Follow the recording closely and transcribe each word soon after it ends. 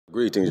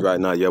Greetings right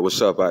now. Yeah,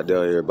 what's up out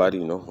there, everybody?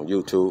 On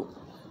YouTube.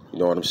 You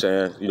know what I'm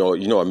saying?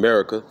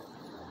 America.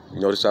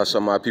 This how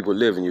some of my people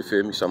living, you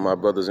feel me? Some of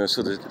my brothers and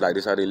sisters, like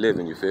this how they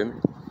living, you feel me?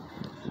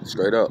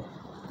 Straight up.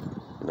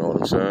 You know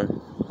what I'm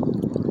saying?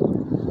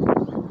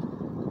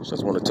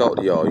 Just want to talk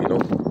to y'all,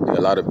 Be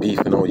a lot of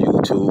beefing on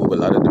YouTube, a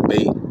lot of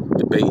debate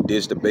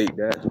this, debate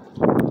that.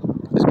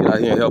 Let's get out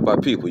here and help our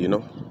people,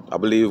 I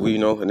believe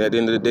and at the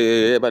end of the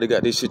day, everybody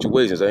got these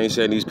situations. I ain't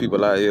saying these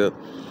people out here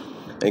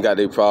ain't got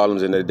their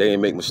problems and that they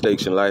ain't make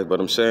mistakes in life,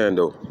 but I'm saying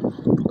though,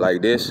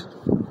 like this,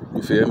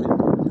 you feel me?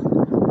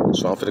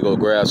 So I'm finna go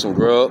grab some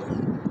grub,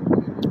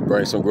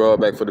 bring some grub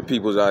back for the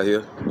peoples out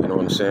here. You know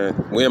what I'm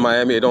saying? We in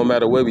Miami, it don't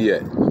matter where we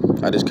at.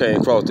 I just came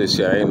across this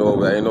here. I ain't know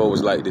it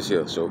was like this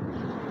here. So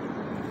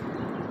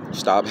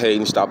stop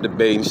hating, stop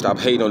debating, stop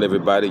hating on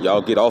everybody.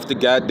 Y'all get off the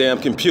goddamn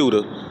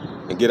computer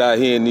and get out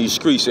here in these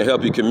streets and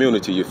help your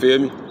community, you feel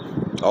me?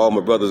 All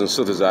my brothers and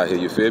sisters out here,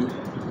 you feel me?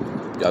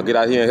 Y'all get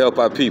out here and help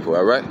our people,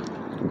 all right?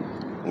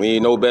 We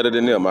ain't no better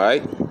than them, all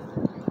right?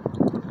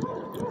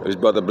 This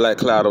brother Black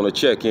Cloud on the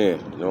check-in,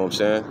 you know what I'm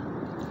saying?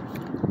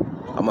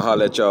 I'ma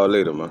holler at y'all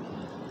later, man.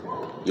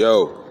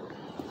 Yo.